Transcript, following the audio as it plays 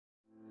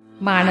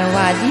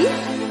මානවවාදී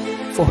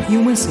for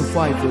human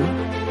survival,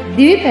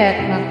 දිවි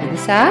පැවැත්මක්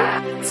උදෙසා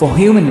for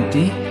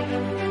humanity,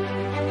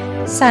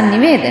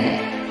 sannivedana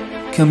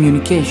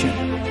communication.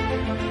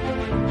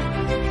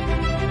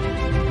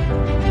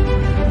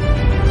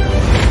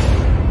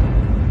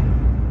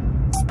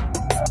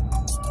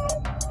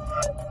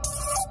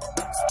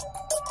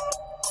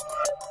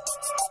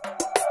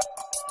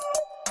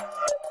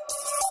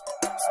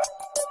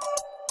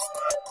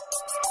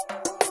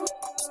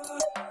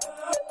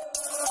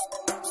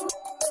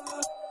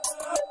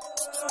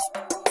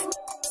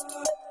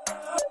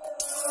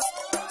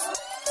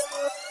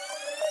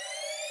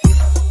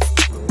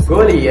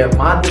 ගෝලීය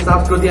මාධ්‍ය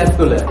සංස්කෘතියක්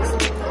තුළ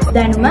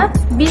දැනුම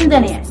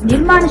වින්දනය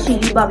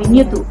නිර්මාණශීලී බවින්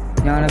යුතු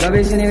ඥාන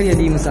ගවේෂණයක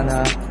යෙදීම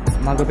සඳහා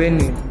මඟ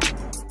පෙන්වීම.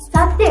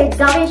 සත්‍ය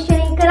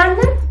ගවේෂණය කරන්න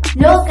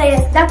ලෝකය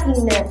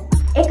දකින්න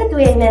එකතු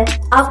වෙන්න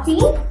අපි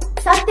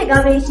සත්‍ය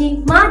ගවේෂී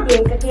මාධ්‍ය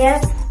ඒකකය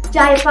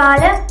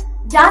ජයපාල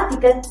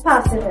ජාතික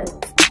පාසල.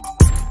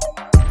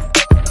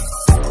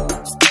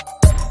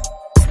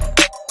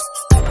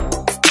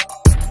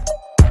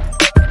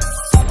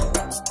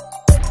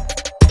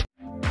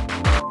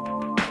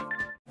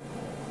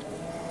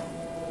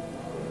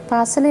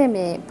 පාසලේ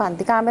මේ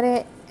පන්ති කාමරේ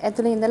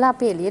ඇතුලේ ඉඳලා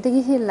අපි එළියට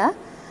ගිහිල්ලා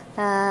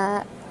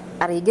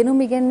අර ඉගෙනුම්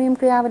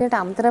ක්‍රියාවලියට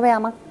අමතරව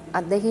යමක්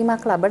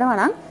අත්දැකීමක් ලැබනවා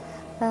නම්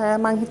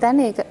මම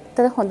හිතන්නේ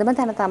ඒකට හොඳම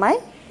තැන තමයි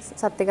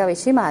සත්‍ය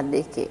ගවේෂී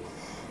මාධ්‍යයේ.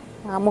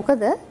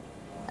 මොකද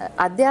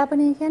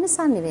අධ්‍යාපනය කියන්නේ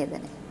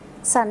sannivedana.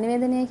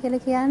 sannivedana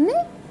කියලා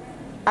කියන්නේ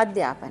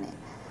අධ්‍යාපනය.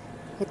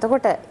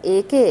 එතකොට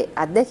ඒකේ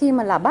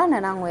අත්දැකීම ලබන්න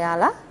නම්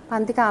ඔයාලා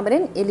පන්ති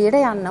කාමරෙන්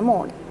එළියට යන්නම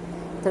ඕනේ.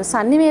 ඒතර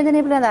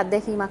sannivedana පිළිබඳ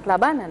අත්දැකීමක්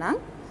ලබන්න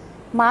නම්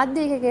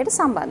මාධ්‍ය ඒකකයට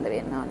සම්බන්ධ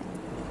වෙන්න ඕනේ.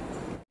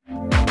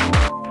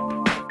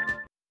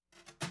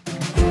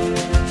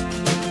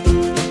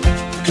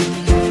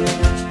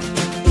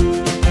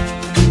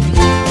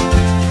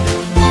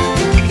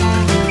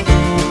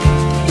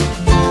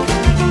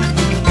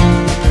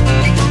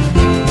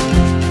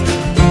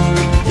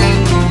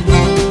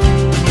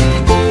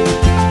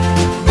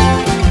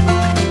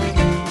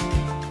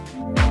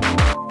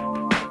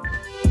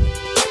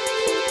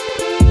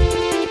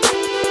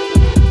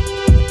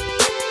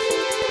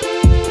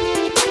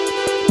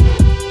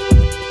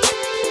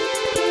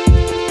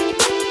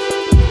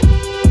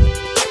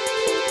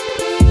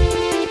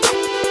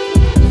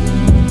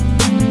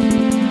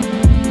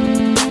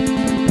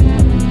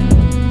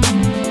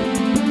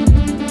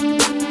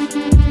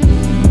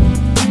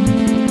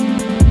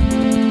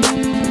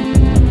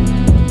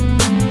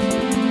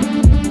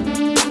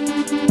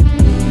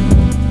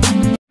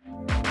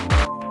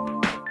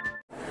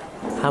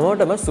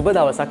 හැමෝටම සුබ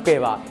දවසක්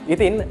වේවා.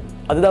 ඉතින්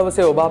අද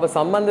දවසේ ඔබ අප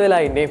සම්බන්ධ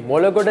වෙලා ඉන්නේ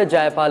මොළගොඩ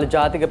ජයපාල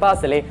ජාතික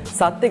පාසලේ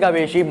සත්‍ය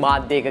ගවේෂී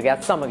මාධ්‍ය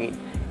ඒකකයක් සමගින්.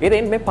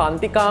 ඉතින් මේ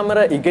පන්ති කාමර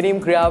ඉගෙනීම්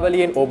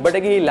ක්‍රියාවලියෙන් ඔබට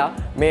ගිහිල්ලා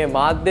මේ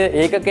මාධ්‍ය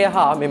ඒකකය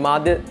හා මේ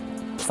මාධ්‍ය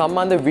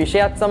සම්බන්ධ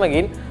විෂයත්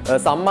සමගින්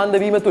සම්බන්ධ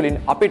වීම තුලින්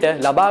අපිට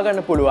ලබා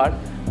ගන්න පුළුවන්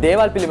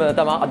දේවල් පිළිබඳව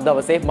තමයි අද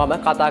දවසේ මම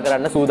කතා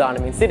කරන්න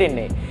සූදානමින්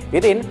සිටින්නේ.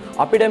 ඉතින්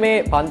අපිට මේ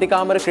පන්ති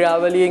කාමර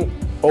ක්‍රියාවලියෙන්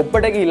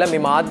ඔබට ගිහිල්ලා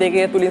මේ මාධ්‍ය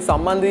ඒකකය තුලින්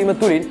සම්බන්ධ වීම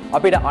තුලින්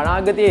අපිට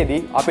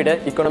අනාගතයේදී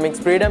අපිට ඉකොනොමික්ස්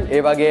ෆ්‍රීඩම් ඒ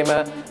වගේම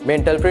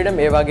මෙන්ටල් ෆ්‍රීඩම්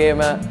ඒ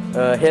වගේම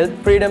හෙල්ත්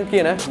ෆ්‍රීඩම්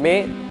කියන මේ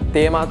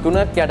තේමා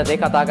තුනක් යටතේ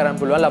කතා කරන්න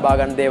පුළුවන් ලබා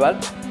ගන්න දේවල්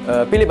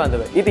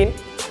පිළිබඳව. ඉතින්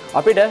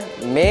අපිට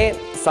මේ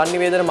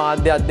sannivedana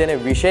මාධ්‍ය අධ්‍යයන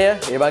විෂය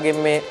ඒ වගේම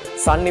මේ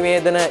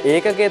sannivedana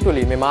ඒකකය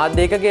තුලින් මේ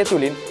මාධ්‍ය ඒකකය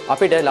තුලින්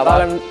අපිට ලබා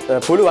ගන්න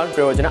පුළුවන්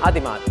ප්‍රයෝජන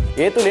අතිමාත්.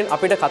 ඒ තුලින්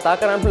අපිට කතා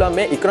කරන්න පුළුවන්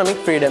මේ ඉකොනොමික්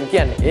ෆ්‍රීඩම්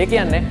කියන්නේ. ඒ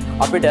කියන්නේ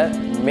අපිට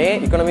මේ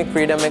ඉකොනොමික්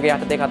ෆ්‍රීඩම් එක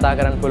යටතේ කතා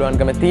කරන්න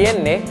පුළුවන්කම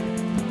තියෙන්නේ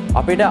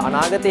අපිට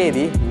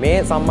අනාගතයේදී මේ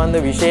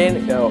සම්බන්ධ විෂයෙන්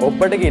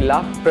ඔබට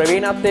ගිහිල්ලා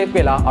ප්‍රවීණත්වයක්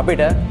වෙලා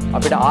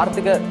අපිට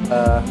ආර්ථික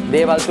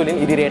දේවල් තුලින්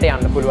ඉදිරියට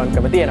යන්න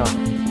පුළුවන්කම තියෙනවා.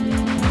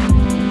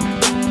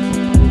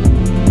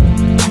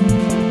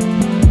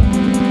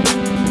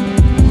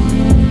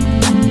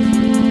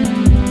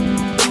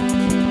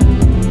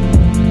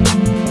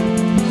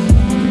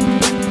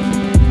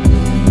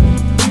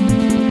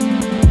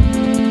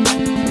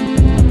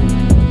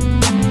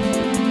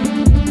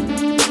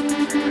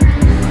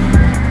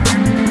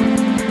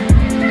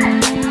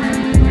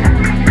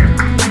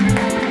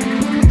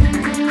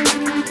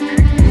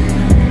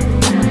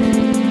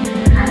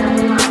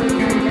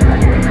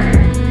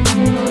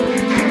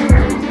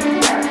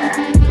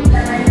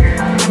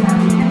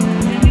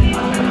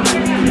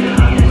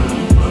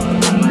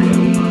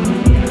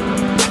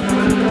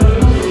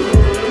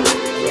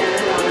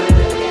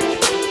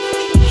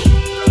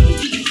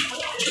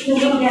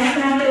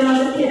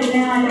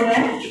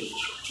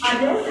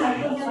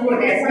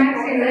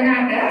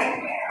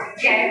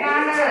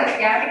 ජයපාල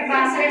ජාතික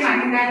පාසලේ මම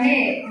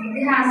හිතන්නේ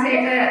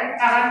ඉතිහාසයක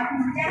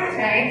තවත්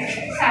එක්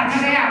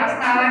සම්මත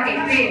අවස්ථාවක්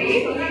එක්වේවි.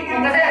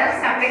 මොකද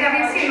සත්‍ය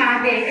ගවේෂී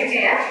මාධ්‍ය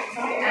ඒකකය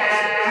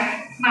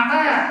මම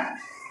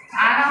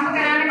ආරම්භ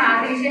කරන්නේ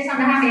මාධ්‍ය විෂය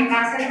සඳහා මේ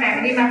පාසලේ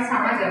පැමිණීමත්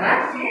සමගම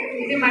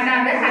ඉතින් මට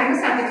අද හරිම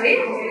සතුටුයි.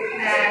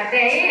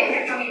 ඒ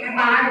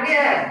මාධ්‍ය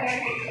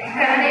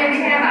කරණය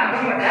දිහා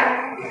බලනකොට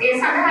ඒ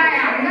සඳහා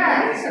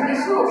යන්න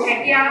සුදුසු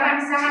හැකියාවන්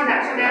සහ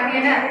දක්ෂතා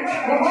තියෙන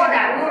බොහෝ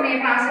දරුවෝ මේ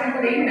පාසල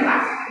තුළ ඉන්නවා.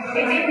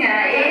 ඉතින්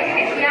ඒ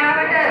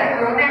හැකියාවට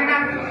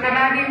ප්‍රෝත්සාහනක්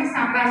ලබා දීම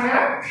සම්බන්ධව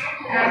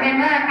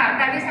මෙම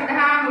කර්තව්‍ය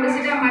සඳහා මුල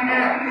සිට මට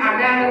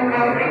අදාළ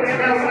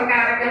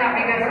උපකාර කළ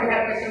අපේ ගරුතර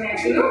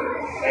ඇතුළු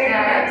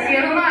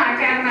සියලුම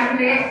ආචාර්ය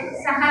මණ්ඩලයේ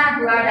සහ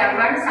දුවා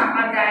දරුවන්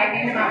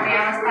සම්ප්‍රදායකින් මම මේ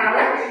අවස්ථාව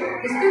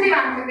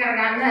ස්තුතිවන්ත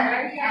කරගන්න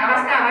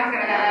අවස්ථාවක්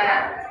කරගන්නවා.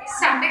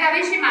 සත්‍ය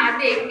ගවේෂණ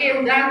මාධ්‍ය එක්කේ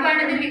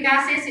උදාහරණ දෙන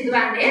විකාශයේ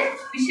සිදුවන්නේ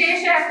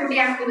විශේෂ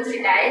කුටියක් තුළ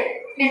සිටයි.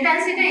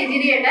 මෙතන සිට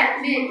ඉදිරියට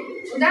මේ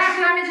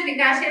උදාහරණ දෙන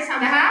විකාශය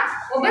සඳහා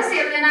ඔබ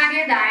සියලු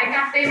දෙනාගේ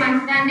දායකත්වයේ මම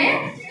හිතන්නේ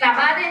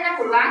ලබා දෙන්න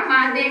පුළුවන්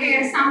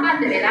මාධ්‍යයකට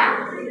සම්බන්ධ වෙලා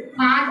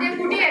මාධ්‍ය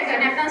කුටියක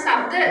නැත්නම්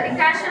ශබ්ද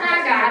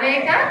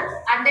විකාශනාගාරයක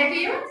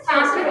අධ්‍යක්ෂකව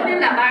පාසල තුලින්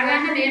ලබා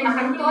ගන්න මේ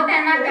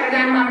මහත්ෝතැන්නක්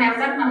කරගන්න මම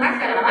නැවතත් මතක්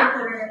කරනවා.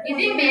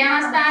 ඉතින් මේ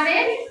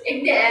අවස්ථාවේ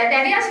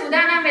දැරියා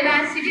සූදානම් වෙලා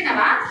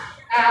සිටිනවා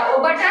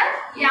ඔබට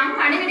යම්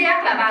පණිවිඩයක්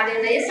ලබා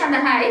දෙන්න. ඒ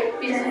සඳහායි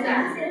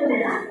පිළිසුදාන.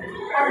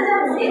 අද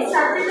දවසේ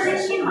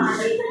සත්‍යගවේෂී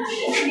මාධ්‍යයේ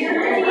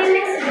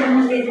විද්‍යාලයේ සිදුවන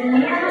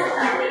දෙන්නේ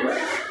අවස්ථාවේ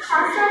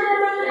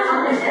ආසන්නවන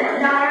අපට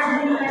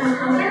දායකයන්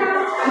කියන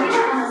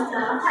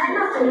අවස්ථාව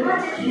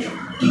හරියට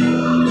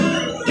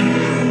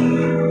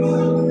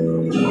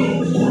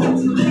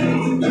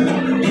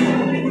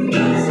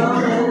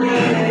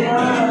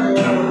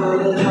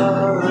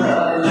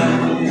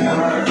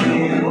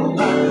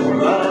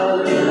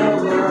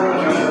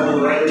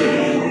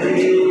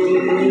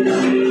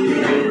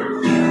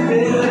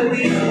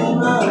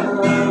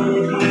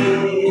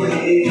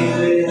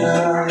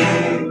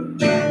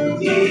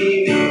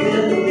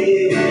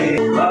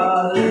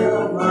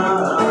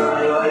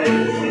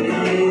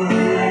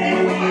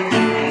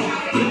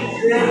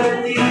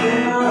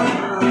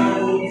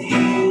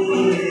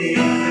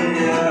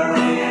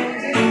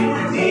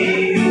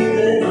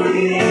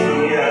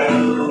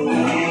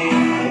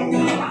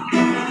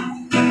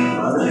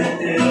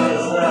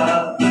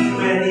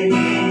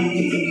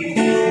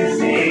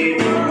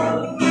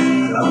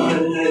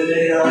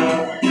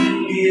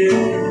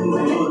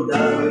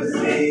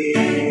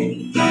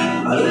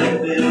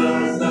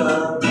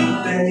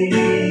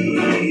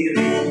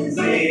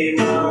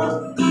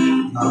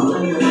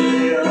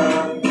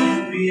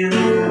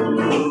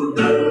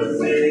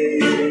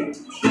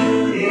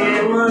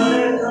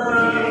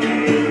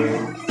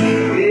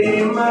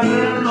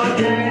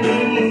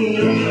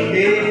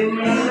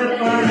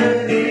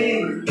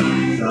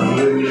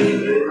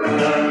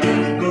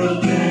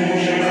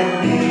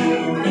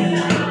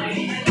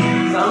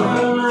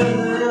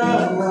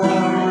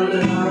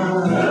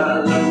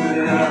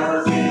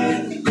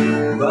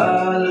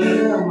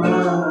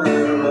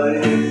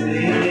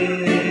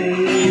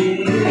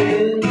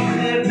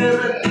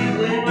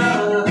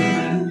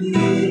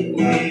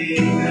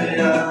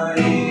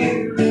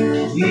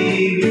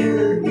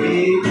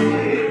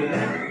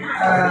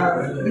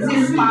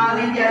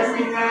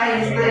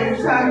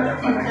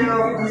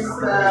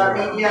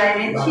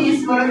She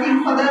is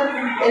working for the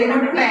very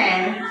good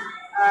plan.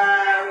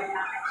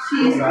 She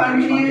is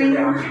continuing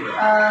the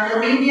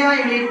media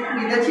unit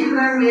with the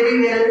children very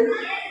well.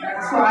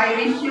 So I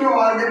wish you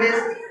all the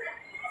best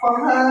for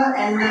her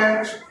and the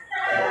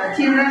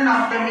children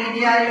of the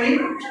media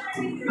unit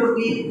to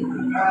be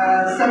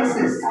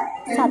success.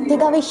 සත්‍ය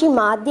ගවේෂී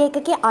මාධ්‍ය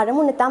එකකේ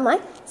අරමුණ තමයි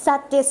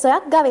සත්‍ය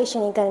සොයක්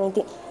ගවේෂණය කරන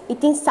ඉතින්.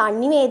 ඉතින්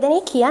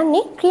sannivedanaye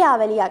කියන්නේ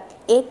ක්‍රියාවලියක්.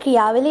 ඒ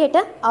ක්‍රියාවලියට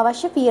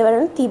අවශ්‍ය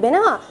පියවරණු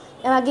තිබෙනවා.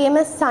 එවැගේම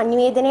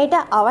sannivedanayට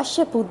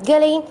අවශ්‍ය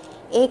පුද්ගලයන්,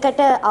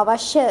 ඒකට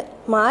අවශ්‍ය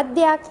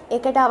මාධ්‍යයක්,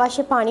 ඒකට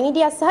අවශ්‍ය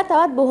පණිවිඩයක් සහ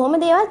තවත් බොහොම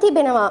දේවල්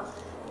තිබෙනවා.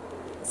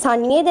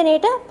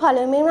 sannivedanayට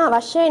පළමුවෙන්ම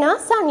අවශ්‍ය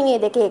වෙනවා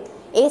sannivedakයෙක්.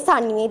 ඒ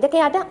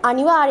sannivedakයට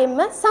අනිවාර්යයෙන්ම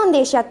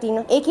සංදේශයක්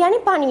තියෙනවා. ඒ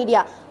කියන්නේ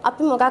පණිවිඩයක්.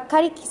 අපි මොකක්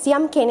හරි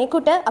කිසියම්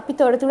කෙනෙකුට අපි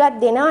තොරතුරක්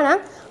දෙනවා නම්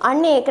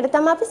අන්න ඒකට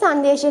තමයි අපි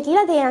සංදේශය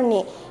කියලා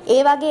දෙන්නේ.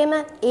 ඒ වගේම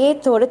ඒ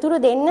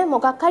තොරතුරු දෙන්න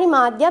මොකක් හරි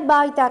මාධ්‍යයක්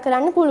භාවිතා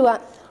කරන්න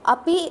පුළුවන්.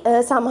 අපි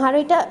සමහර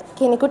විට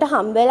කෙනෙකුට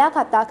හම්බ වෙලා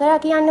කතා කරලා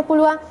කියන්න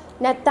පුළුවන්.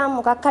 නැත්නම්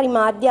මොකක් හරි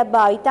මාධ්‍යයක්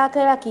භාවිතා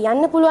කරලා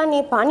කියන්න පුළුවන්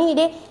මේ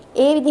පණිවිඩේ.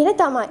 ඒ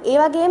විදිහට තමයි. ඒ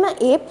වගේම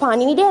ඒ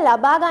පණිවිඩය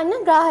ලබා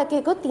ගන්න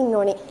ග්‍රාහකයෙකුත් ඉන්න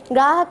ඕනේ.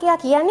 ග්‍රාහකයා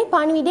කියන්නේ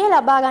පණිවිඩය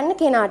ලබා ගන්න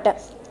කෙනාට.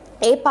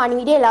 ඒ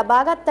පණිවිඩය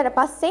ලබා ගත්තට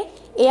පස්සේ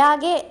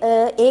එයාගේ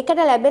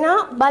ඒකට ලැබෙන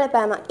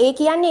බලපෑම. ඒ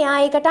කියන්නේ එයා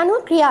ඒකට අනුව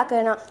ක්‍රියා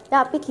කරනවා.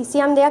 දැන් අපි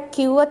කිසියම් දෙයක්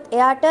කිව්වොත්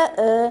එයාට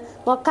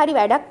මොකක් හරි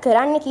වැඩක්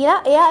කරන්න කියලා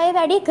එයා ඒ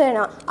වැඩේ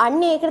කරනවා.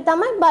 අන්න ඒකට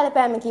තමයි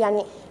බලපෑම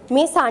කියන්නේ.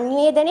 මේ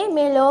sannivedanaye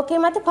මේ ලෝකෙ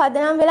මත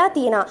පදනම් වෙලා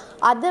තියෙනවා.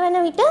 අද වෙන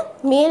විට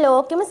මේ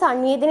ලෝකෙම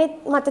sannivedanaye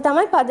මත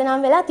තමයි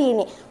පදනම් වෙලා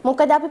තියෙන්නේ.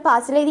 මොකද අපි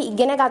පාසලේදී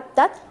ඉගෙන ගත්තත්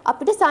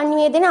අපිට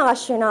sannivedanaye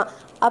අවශ්‍ය වෙනවා.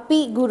 අපි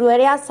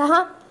ගුරුවරයා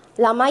සහ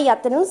ළමයි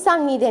අතරින්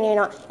සංවේදනය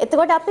වෙනවා.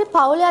 එතකොට අපේ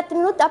පවුලේ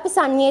අතරිනුත් අපි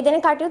සංවේදන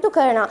කටයුතු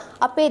කරනවා.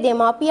 අපේ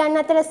දෙමාපියන්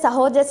අතර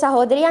සහෝදර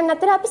සහෝදරියන්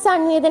අතර අපි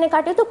සංවේදන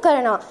කටයුතු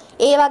කරනවා.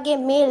 ඒ වගේ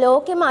මේ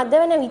ලෝකෙම අද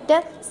වෙන විට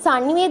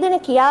සංවේදන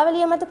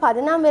ක්‍රියාවලිය මත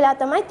පදනම් වෙලා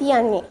තමයි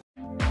තියන්නේ.